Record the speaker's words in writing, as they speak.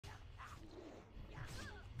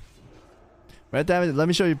Red damage. Let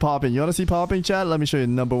me show you popping. You want to see popping, chat? Let me show you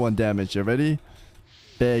number 1 damage. You ready?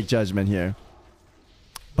 Big judgment here.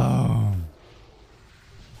 Boom.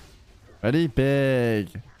 Ready? Big.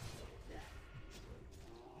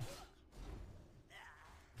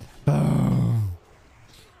 Boom.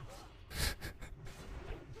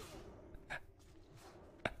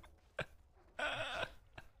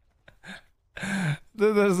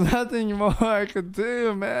 Dude, there's nothing more I could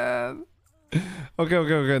do, man.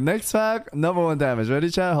 Okay. Next pack, number 1 damage. Ready,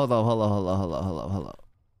 chat? Hold on.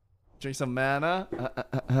 Drink some mana.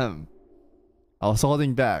 I was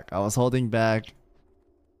holding back. I'll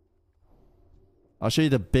show you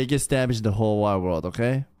the biggest damage in the whole wide world,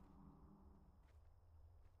 okay?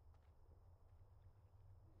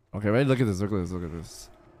 Okay, ready? Look at this.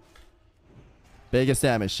 Biggest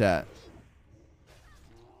damage, chat.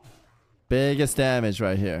 Biggest damage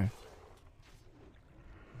right here.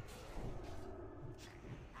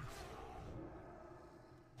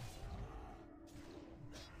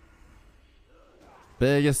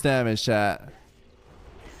 Biggest damage, chat.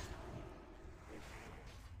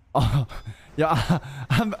 Oh,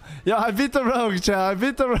 I beat the rogue, chat. I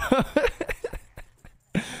beat the rogue.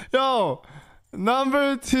 Yo,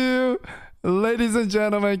 number 2, ladies and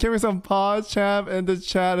gentlemen, give me some pod champ in the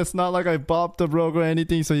chat. It's not like I bopped the rogue or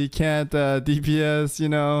anything, so you can't DPS, you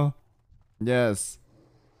know. Yes.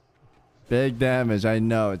 Big damage, I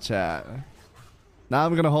know, chat. Now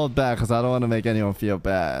I'm gonna hold back because I don't want to make anyone feel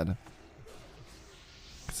bad.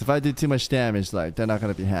 If I do too much damage, like, they're not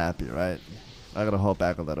gonna be happy, right? I gotta hold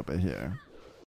back a little bit here.